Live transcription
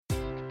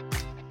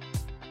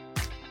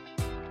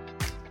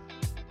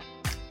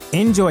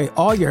Enjoy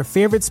all your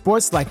favorite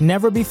sports like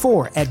never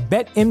before at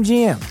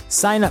BetMGM.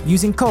 Sign up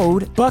using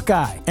code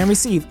Buckeye and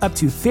receive up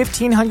to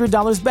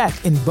 $1,500 back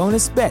in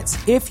bonus bets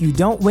if you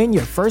don't win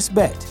your first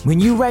bet. When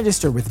you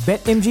register with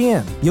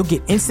BetMGM, you'll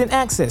get instant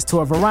access to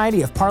a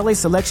variety of parlay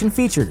selection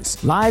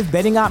features, live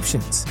betting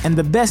options, and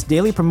the best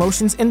daily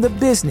promotions in the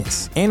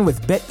business. And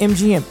with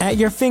BetMGM at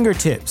your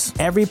fingertips,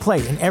 every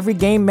play and every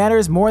game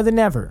matters more than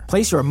ever.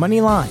 Place your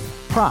money line,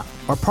 prop,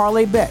 or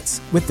parlay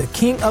bets with the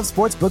king of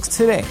sportsbooks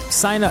today.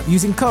 Sign up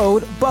using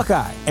code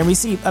Buckeye and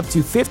receive up to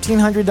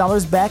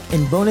 $1,500 back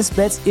in bonus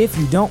bets if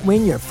you don't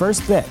win your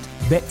first bet.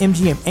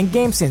 BetMGM and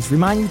GameSense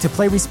remind you to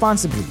play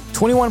responsibly.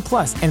 21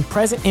 plus and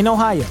present in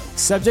Ohio,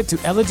 subject to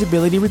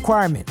eligibility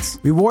requirements.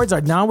 Rewards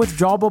are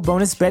non-withdrawable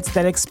bonus bets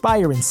that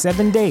expire in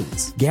 7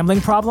 days. Gambling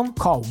problem?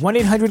 Call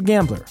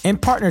 1-800-GAMBLER. In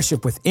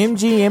partnership with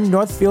MGM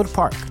Northfield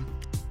Park.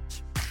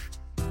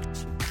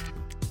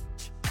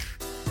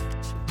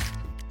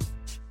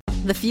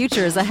 The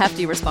future is a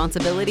hefty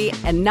responsibility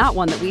and not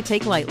one that we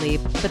take lightly.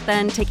 But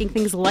then taking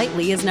things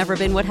lightly has never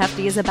been what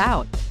Hefty is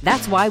about.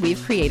 That's why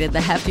we've created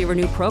the Hefty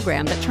Renew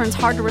program that turns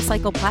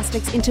hard-to-recycle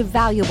plastics into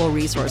valuable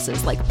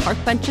resources like park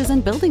benches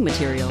and building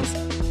materials.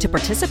 To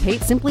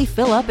participate, simply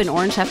fill up an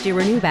orange Hefty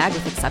Renew bag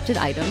with accepted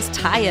items,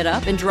 tie it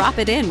up, and drop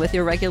it in with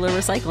your regular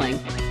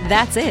recycling.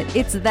 That's it.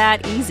 It's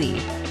that easy.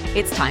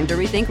 It's time to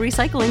rethink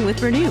recycling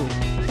with Renew.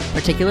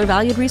 Particular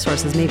valued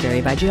resources may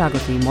vary by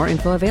geography. More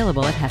info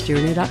available at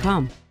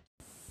heftyrenew.com.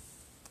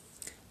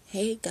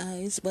 Hey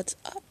guys, what's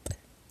up?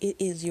 It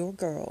is your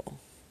girl,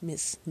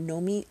 Miss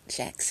Nomi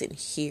Jackson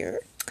here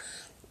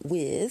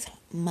with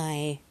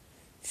my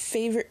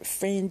favorite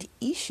friend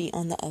Ishi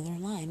on the other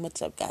line.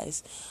 What's up,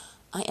 guys?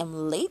 I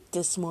am late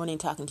this morning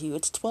talking to you.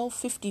 It's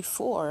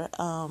 12:54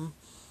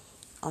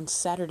 on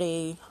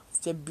Saturday,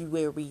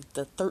 February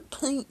the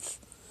 13th,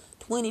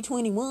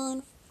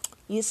 2021.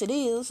 Yes, it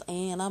is,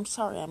 and I'm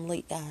sorry I'm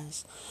late,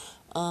 guys.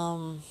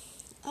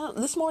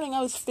 This morning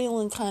I was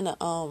feeling kind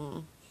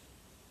of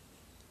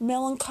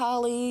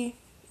melancholy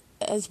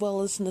as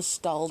well as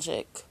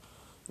nostalgic.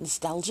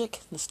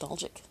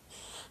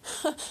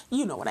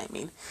 You know what I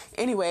mean.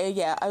 Anyway,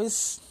 yeah, I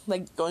was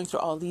like going through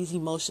all these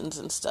emotions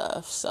and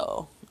stuff,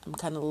 so I'm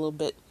kind of a little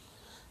bit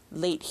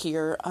late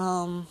here.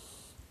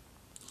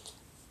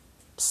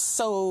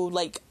 So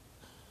like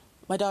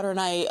my daughter and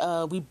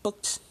I, we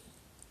booked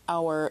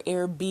our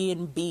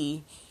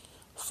Airbnb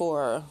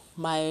for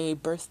my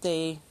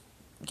birthday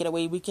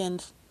getaway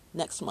weekend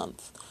next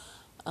month.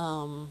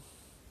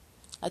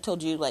 I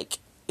told you, like,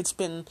 it's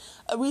been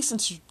a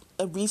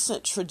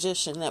recent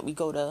tradition that we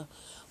go to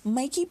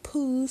Mikey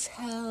Pooh's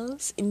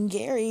house in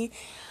Gary.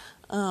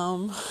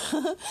 So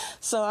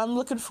I'm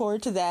looking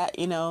forward to that,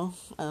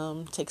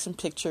 take some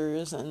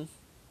pictures and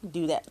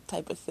do that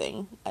type of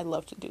thing. I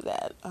love to do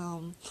that.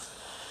 And,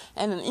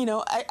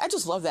 I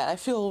just love that. I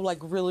feel like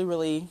really,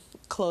 really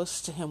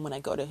close to him when I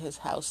go to his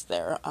house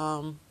there.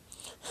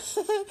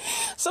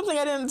 Something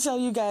I didn't tell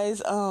you guys,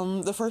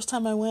 the first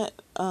time I went,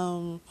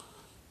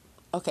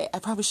 okay, I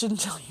probably shouldn't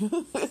tell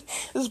you.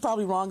 This is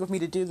probably wrong of me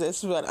to do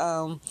this, but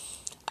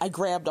I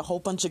grabbed a whole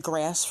bunch of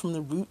grass from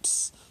the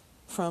roots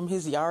from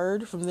his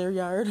yard, from their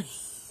yard.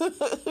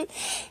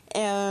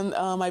 And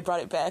I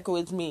brought it back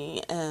with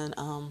me, and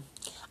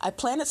I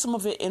planted some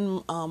of it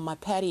in my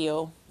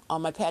patio,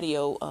 on my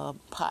patio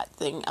pot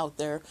thing out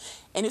there,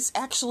 and it's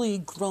actually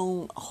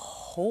grown a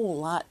whole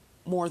lot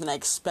more than I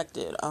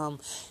expected.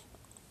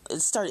 It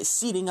started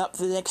seeding up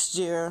the next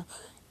year,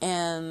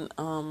 and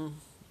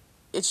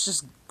it's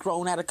just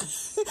grown out of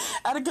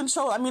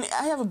control. I mean,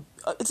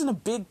 it's in a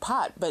big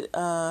pot, but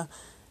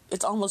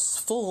it's almost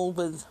full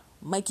with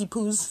Mikey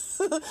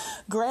Pooh's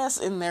grass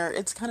in there.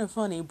 It's kind of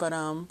funny, but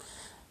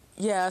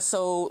yeah.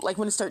 So like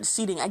when it started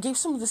seeding, I gave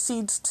some of the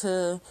seeds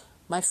to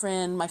my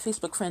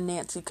Facebook friend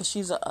Nancy, because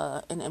she's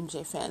an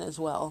MJ fan as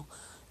well.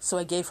 So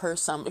I gave her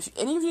some. If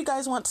any of you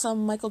guys want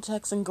some Michael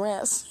Jackson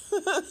grass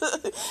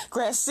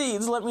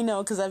seeds, let me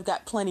know, because I've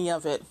got plenty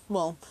of it.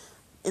 Well,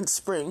 in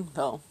spring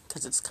though,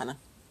 because it's kind of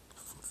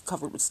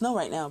covered with snow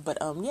right now, but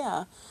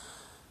yeah,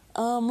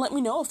 let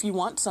me know if you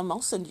want some. I'll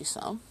send you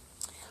some.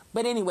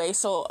 But anyway,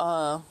 so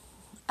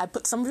I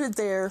put some of it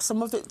there.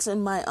 Some of it's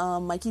in my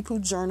Mikey Pooh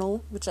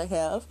journal, which I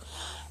have,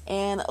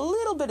 and a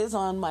little bit is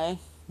on my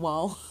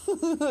wall.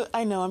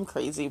 I know I'm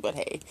crazy, but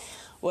hey,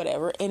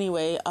 whatever.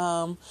 Anyway,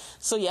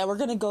 so yeah, we're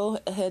gonna go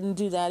ahead and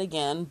do that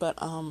again, but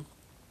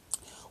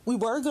we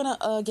were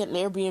gonna get an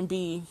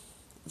Airbnb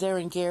there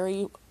in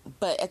Gary,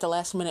 but at the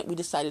last minute we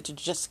decided to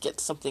just get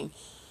something.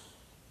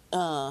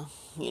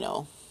 We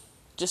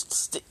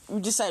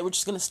decided we're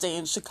just going to stay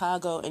in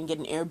Chicago and get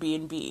an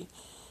Airbnb,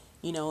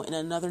 in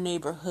another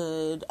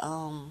neighborhood.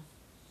 We're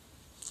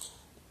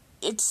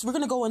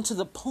going to go into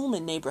the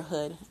Pullman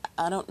neighborhood.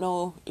 I don't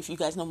know if you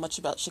guys know much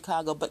about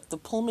Chicago, but the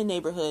Pullman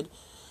neighborhood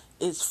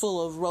is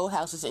full of row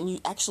houses, and you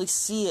actually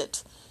see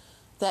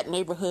that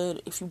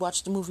neighborhood, if you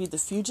watch the movie The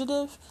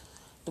Fugitive,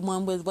 the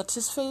one with, what's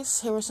his face,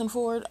 Harrison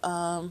Ford.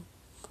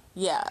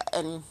 Yeah,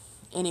 and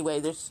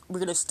anyway, we're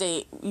going to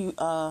stay,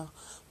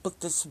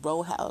 booked this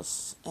row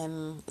house,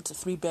 and it's a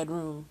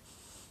 3-bedroom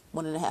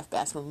 1.5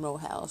 bathroom row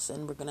house,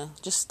 and we're gonna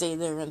just stay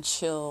there and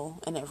chill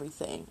and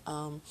everything.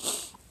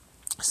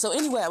 So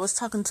anyway, I was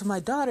talking to my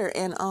daughter,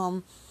 and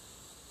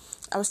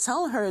I was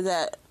telling her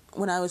that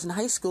when I was in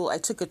high school, I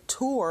took a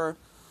tour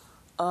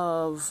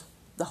of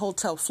the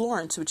Hotel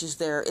Florence, which is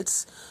there.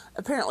 It's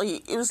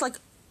apparently, it was like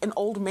an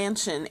old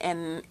mansion,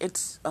 and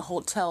it's a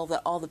hotel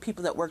that all the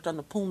people that worked on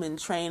the Pullman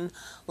train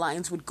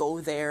lines would go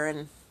there,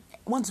 and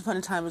once upon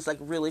a time it was like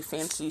really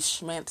fancy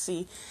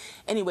schmancy.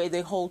 Anyway,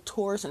 they hold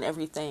tours and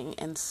everything,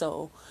 and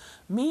so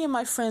me and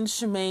my friend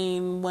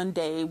Shemaine, one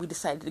day we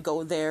decided to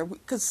go there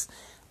because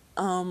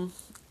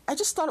I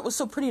just thought it was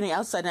so pretty on the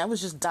outside, and I was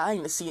just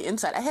dying to see it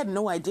inside. I had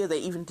no idea they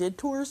even did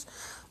tours,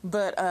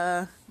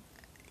 but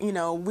you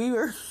know, we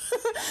were,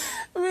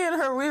 me and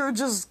her, we were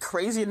just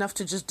crazy enough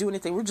to just do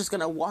anything. We're just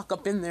going to walk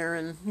up in there,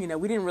 and, you know,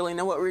 we didn't really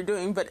know what we were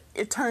doing, but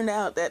it turned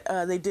out that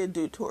they did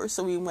do tours,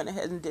 so we went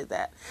ahead and did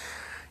that.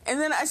 And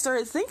then I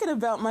started thinking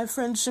about my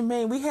friend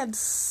Shemaine. We had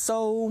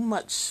so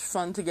much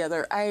fun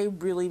together. I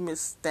really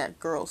miss that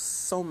girl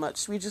so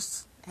much. We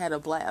just had a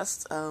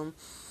blast.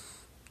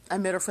 I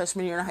met her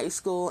freshman year in high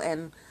school,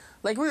 and,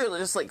 like, we were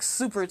just, like,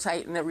 super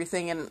tight and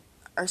everything, and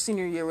our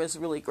senior year was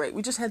really great.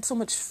 We just had so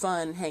much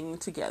fun hanging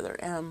together.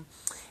 And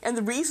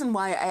the reason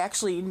why I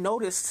actually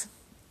noticed,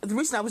 the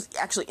reason I was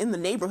actually in the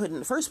neighborhood in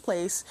the first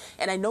place,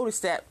 and I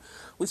noticed that,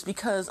 was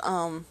because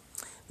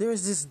there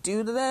was this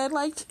dude that I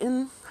liked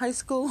in high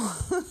school.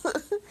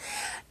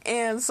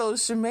 And so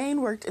Shemaine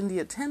worked in the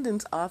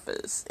attendance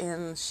office,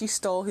 and she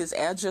stole his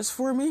address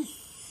for me.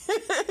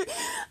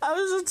 I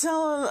was just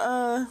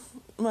telling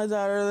my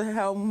daughter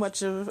how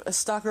much of a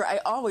stalker I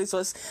always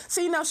was.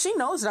 See, now she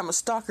knows that I'm a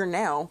stalker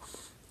now.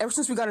 Ever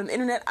since we got on the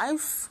internet,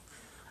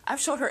 I've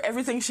showed her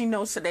everything she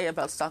knows today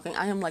about stalking.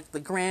 I am like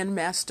the grand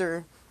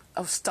master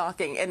of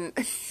stalking, and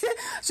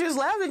she was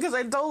laughing because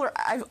I told her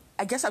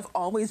I guess I've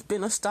always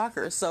been a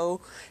stalker. So,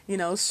 you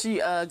know, she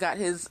got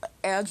his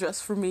address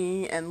for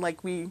me, and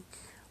we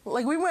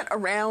went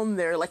around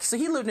there. Like, so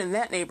he lived in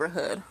that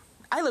neighborhood.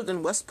 I lived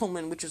in West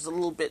Pullman, which is a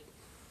little bit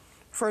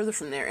further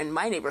from there, and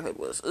my neighborhood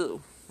was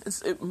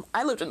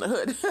I lived in the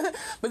hood,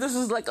 but this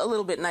was like a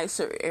little bit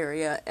nicer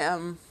area.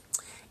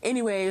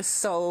 Anyway,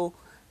 so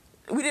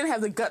we didn't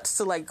have the guts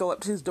to like go up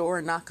to his door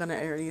and knock on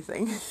it or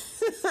anything.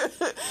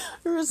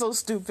 We were so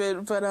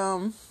stupid, but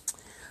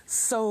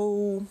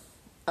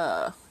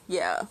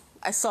yeah,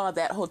 I saw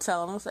that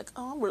hotel and I was like,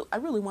 oh, I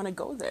really want to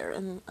go there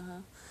and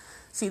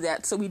see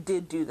that. So we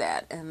did do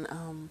that,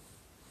 and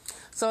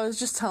so I was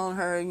just telling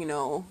her, you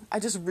know, I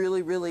just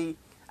really.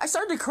 I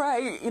started to cry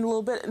in a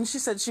little bit, and she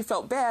said she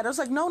felt bad. I was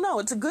like, no,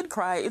 it's a good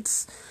cry.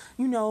 It's,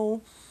 you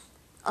know,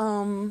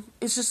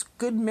 it's just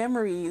good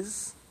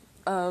memories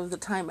of the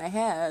time I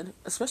had,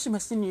 especially my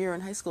senior year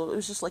in high school. It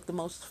was just like the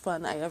most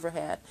fun I ever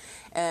had.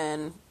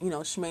 And, you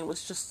know, Shemaine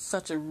was just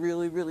such a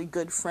really, really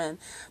good friend.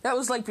 That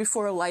was like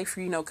before life,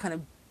 you know, kind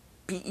of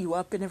beat you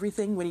up and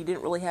everything, when you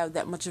didn't really have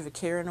that much of a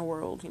care in the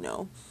world, you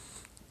know,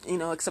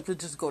 except to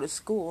just go to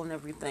school and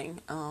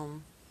everything.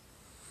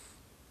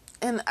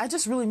 And I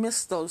just really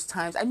miss those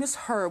times. I miss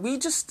her.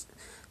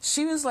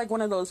 She was like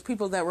one of those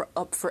people that were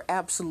up for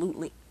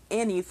absolutely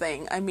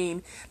anything. I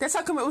mean, that's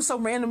how come it was so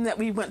random that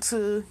we went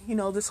to, you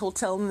know, this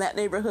hotel in that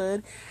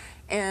neighborhood.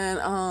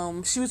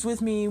 And she was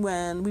with me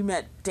when we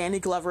met Danny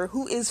Glover,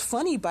 who is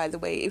funny, by the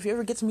way. If you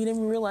ever get to meet him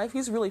in real life,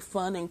 he's a really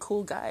fun and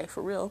cool guy,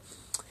 for real.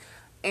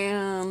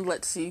 And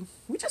let's see,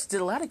 we just did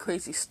a lot of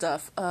crazy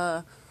stuff.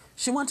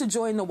 She wanted to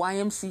join the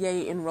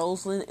YMCA in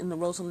Roseland, in the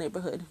Roseland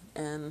neighborhood,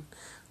 and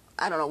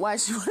I don't know why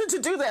she wanted to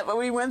do that, but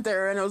we went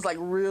there, and it was like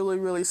really,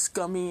 really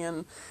scummy,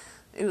 and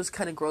it was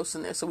kind of gross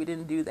in there, so we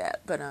didn't do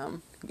that. But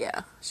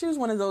yeah, she was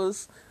one of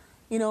those,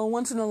 you know,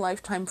 once in a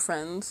lifetime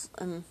friends,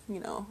 and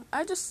you know,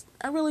 I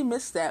really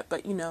miss that.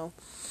 But you know,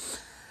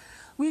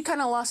 we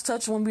kind of lost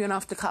touch when we went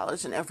off to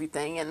college and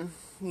everything, and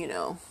you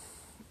know,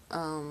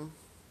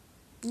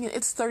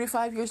 it's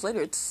 35 years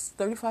later. It's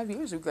 35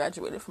 years we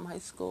graduated from high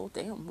school.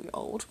 Damn, we're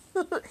old.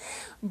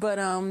 But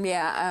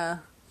yeah.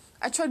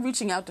 I tried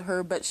reaching out to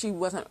her, but she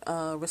wasn't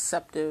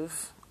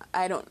receptive.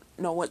 I don't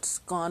know what's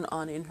gone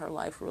on in her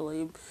life,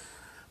 really,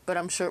 but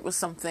I'm sure it was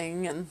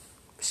something, and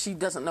she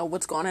doesn't know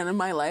what's gone on in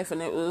my life,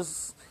 and it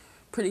was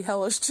pretty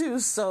hellish, too.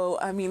 So,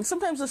 I mean,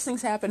 sometimes those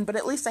things happen, but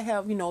at least I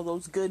have, you know,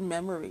 those good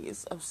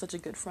memories of such a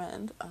good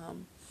friend.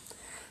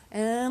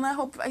 And I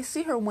hope I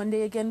see her one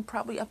day again,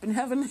 probably up in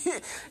heaven.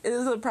 It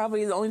is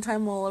probably the only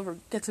time we'll ever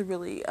get to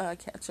really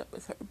catch up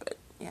with her, but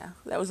yeah,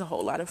 that was a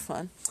whole lot of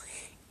fun.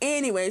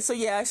 Anyway, so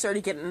yeah, I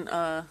started getting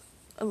a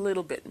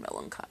little bit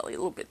melancholy, a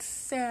little bit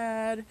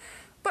sad,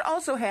 but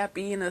also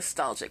happy and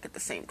nostalgic at the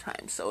same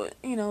time. So,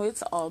 you know,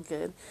 it's all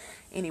good.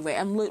 Anyway,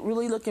 I'm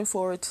really looking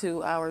forward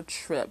to our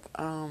trip.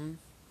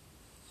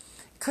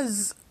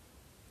 'Cause,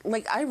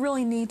 like, I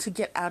really need to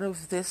get out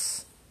of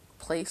this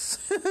place,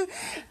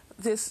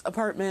 this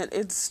apartment.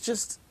 It's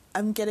just,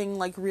 I'm getting,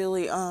 like,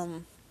 really,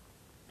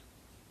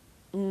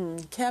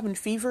 cabin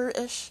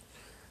fever-ish.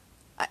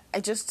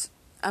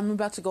 I'm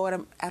about to go out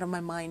of my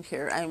mind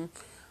here. I'm,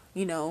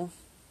 you know,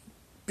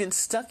 been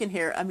stuck in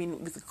here. I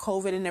mean, with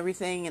COVID and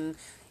everything, and,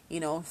 you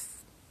know,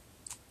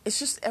 it's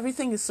just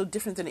everything is so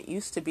different than it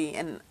used to be,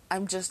 and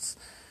I'm just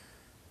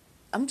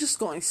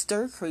going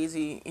stir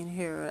crazy in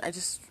here. I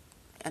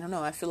don't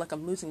know, I feel like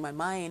I'm losing my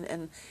mind.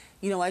 And,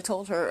 I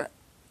told her,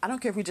 I don't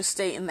care if we just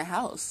stay in the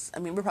house. I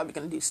mean, we're probably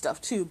going to do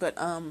stuff too, but,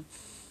 I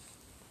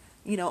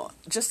need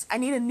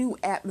a new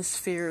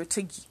atmosphere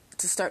to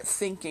start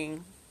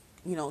thinking,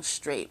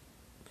 straight.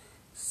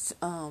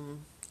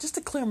 Just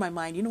to clear my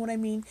mind, you know what I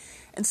mean?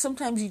 And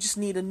sometimes you just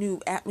need a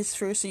new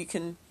atmosphere so you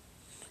can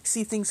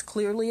see things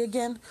clearly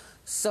again.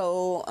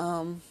 So,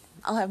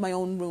 I'll have my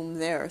own room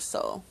there.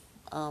 So,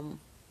 I'll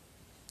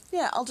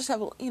just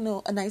have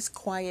a nice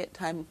quiet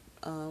time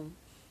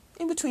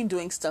in between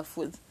doing stuff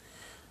with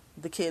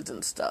the kids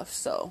and stuff.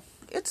 So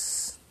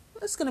it's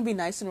going to be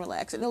nice and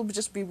relaxed, and it'll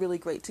just be really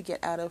great to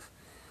get out of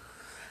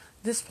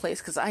this place,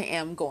 because I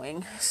am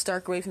going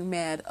stark raving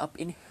mad up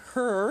in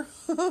her.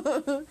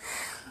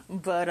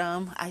 But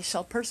I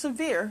shall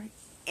persevere.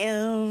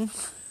 Anyway,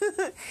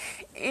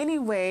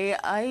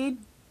 I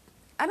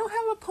don't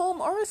have a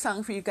poem or a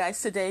song for you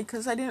guys today,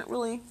 because I didn't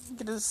really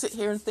get to sit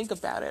here and think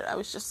about it. I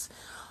was just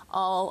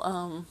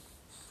all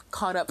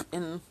caught up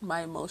in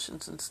my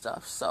emotions and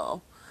stuff.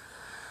 So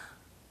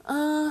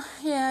I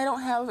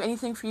don't have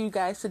anything for you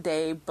guys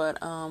today, but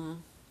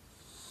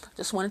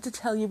just wanted to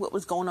tell you what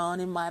was going on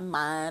in my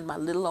mind, my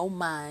little old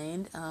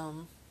mind.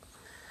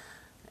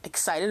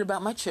 Excited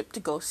about my trip to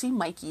go see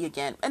Mikey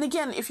again. And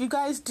again, if you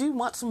guys do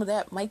want some of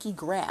that Mikey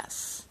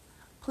grass,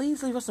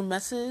 please leave us a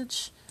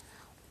message,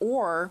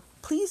 or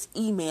please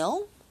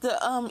email. The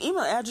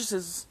email address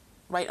is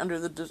right under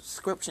the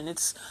description.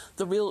 It's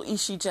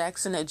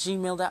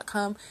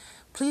therealishijackson@gmail.com.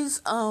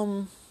 Please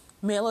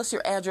mail us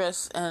your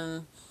address,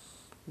 and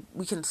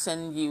we can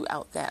send you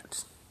out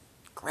that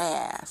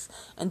grass.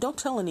 And don't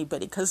tell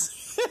anybody,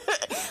 because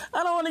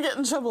I don't want to get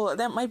in trouble.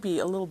 That might be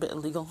a little bit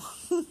illegal.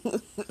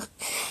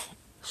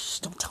 Shh,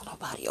 don't tell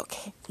nobody,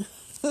 okay?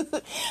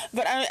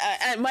 But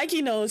I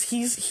Mikey knows.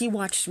 He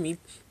watched me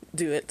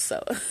do it,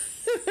 so.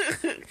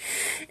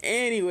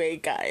 Anyway,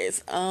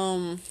 guys,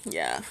 so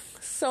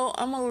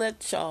I'm gonna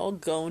let y'all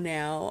go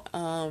now.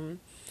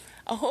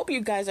 I hope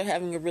you guys are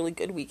having a really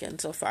good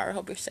weekend so far. I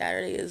hope your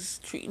Saturday is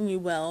treating you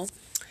well.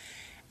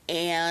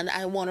 And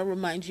I want to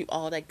remind you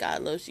all that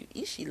God loves you.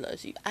 Ishi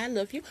loves you. I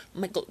love you.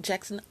 Michael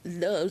Jackson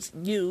loves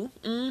you.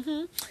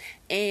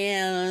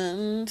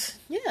 And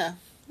yeah,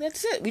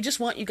 that's it. We just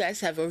want you guys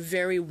to have a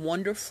very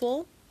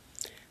wonderful,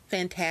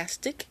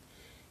 fantastic,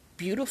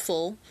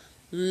 beautiful,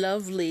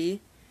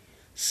 lovely,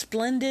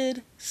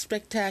 splendid,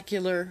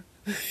 spectacular,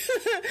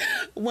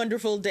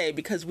 wonderful day,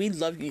 because we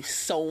love you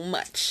so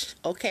much.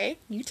 Okay?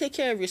 You take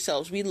care of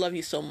yourselves. We love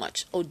you so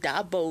much.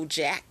 Odabo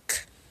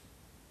Jack.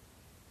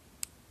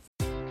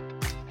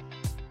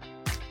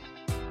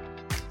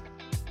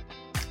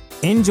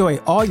 Enjoy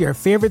all your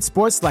favorite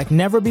sports like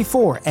never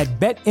before at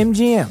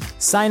BetMGM.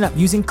 Sign up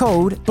using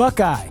code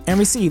Buckeye and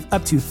receive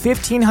up to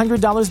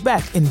 $1,500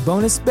 back in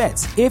bonus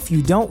bets if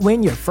you don't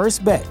win your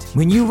first bet.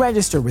 When you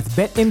register with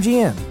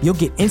BetMGM, you'll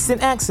get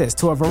instant access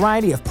to a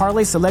variety of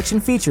parlay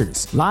selection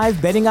features,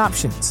 live betting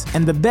options,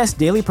 and the best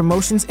daily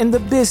promotions in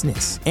the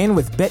business. And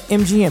with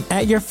BetMGM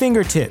at your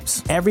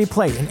fingertips, every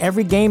play and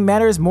every game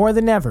matters more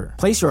than ever.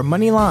 Place your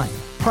money line,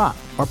 prop,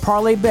 or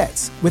parlay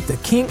bets with the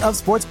king of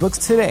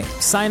sportsbooks today.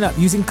 Sign up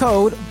using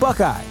code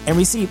Buckeye and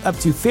receive up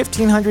to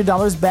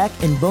 $1,500 back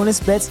in bonus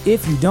bets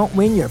if you don't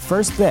win your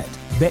first bet.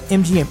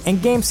 BetMGM and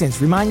GameSense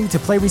remind you to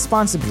play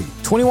responsibly.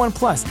 21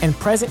 plus and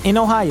present in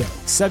Ohio,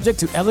 subject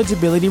to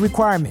eligibility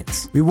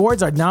requirements.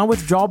 Rewards are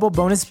non-withdrawable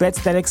bonus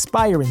bets that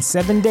expire in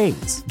 7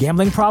 days.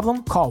 Gambling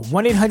problem? Call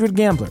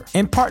 1-800-GAMBLER.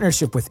 In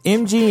partnership with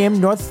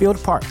MGM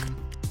Northfield Park.